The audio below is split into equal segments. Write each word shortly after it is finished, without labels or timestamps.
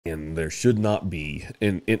And there should not be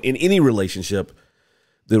in any relationship,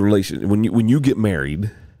 when you get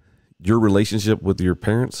married, your relationship with your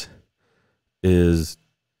parents is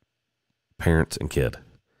parents and kid,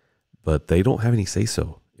 but they don't have any say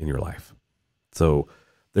so in your life. So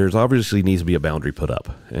there's obviously needs to be a boundary put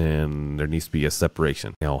up, and there needs to be a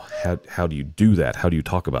separation. Now, how do you do that? How do you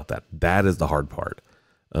talk about that? That is the hard part.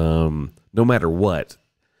 No matter what,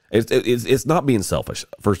 it's not being selfish.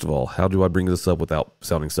 First of all, how do I bring this up without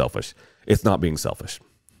sounding selfish? It's not being selfish.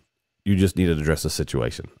 You just need to address the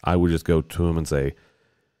situation. I would just go to him and say,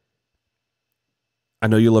 I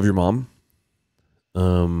know you love your mom,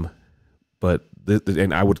 but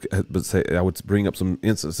I would bring up some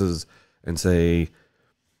instances and say,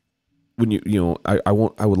 when I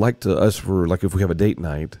would like to us for, like, if we have a date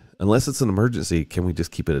night, unless it's an emergency, can we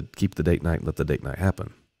just keep the date night and let the date night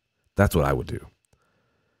happen? That's what I would do.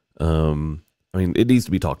 I mean, it needs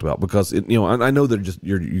to be talked about, because I know that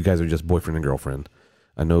you guys are just boyfriend and girlfriend.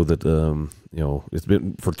 I know that it's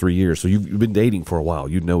been for 3 years, so you've been dating for a while.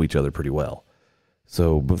 You know each other pretty well.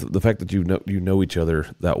 So the fact that you know each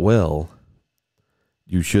other that well,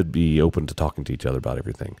 you should be open to talking to each other about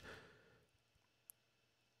everything.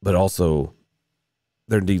 But also,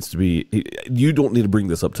 there needs to be, you don't need to bring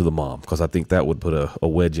this up to the mom, because I think that would put a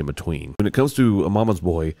wedge in between. When it comes to a mama's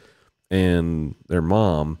boy and their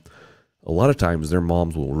mom, a lot of times their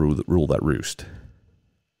moms will rule that roost,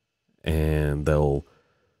 and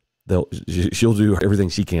she'll do everything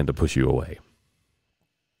she can to push you away.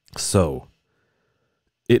 So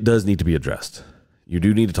it does need to be addressed. You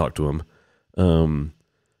do need to talk to him.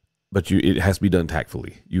 But it has to be done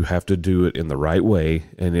tactfully. You have to do it in the right way.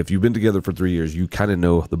 And if you've been together for 3 years, you kind of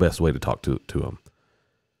know the best way to talk to him.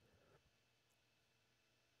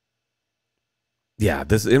 Yeah,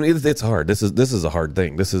 it's hard. This is a hard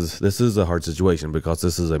thing. This is a hard situation, because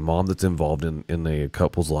this is a mom that's involved in a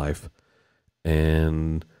couple's life,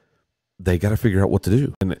 and they got to figure out what to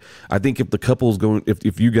do. And I think if the couple's going,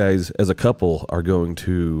 if you guys as a couple are going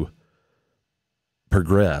to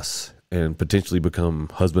progress and potentially become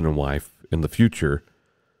husband and wife in the future,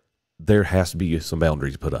 there has to be some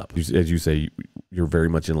boundaries put up. As you say, you're very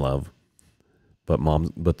much in love, but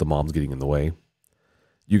the mom's getting in the way.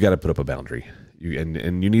 You got to put up a boundary.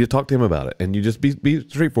 And you need to talk to him about it. And you just be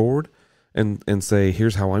straightforward and say,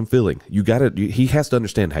 here's how I'm feeling. He has to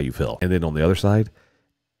understand how you feel. And then on the other side,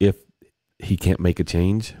 if he can't make a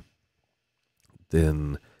change,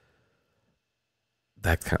 then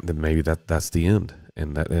maybe that's the end.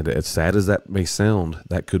 And as sad as that may sound,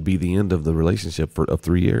 that could be the end of the relationship of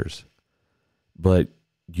 3 years. But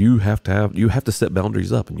you have to set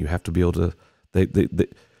boundaries up, and you have to be able to.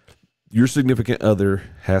 Your significant other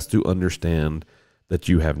has to understand that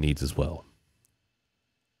you have needs as well.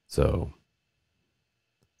 So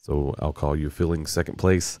I'll call you feeling second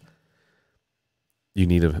place. You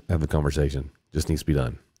need to have the conversation. Just needs to be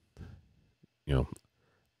done.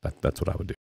 That's what I would do.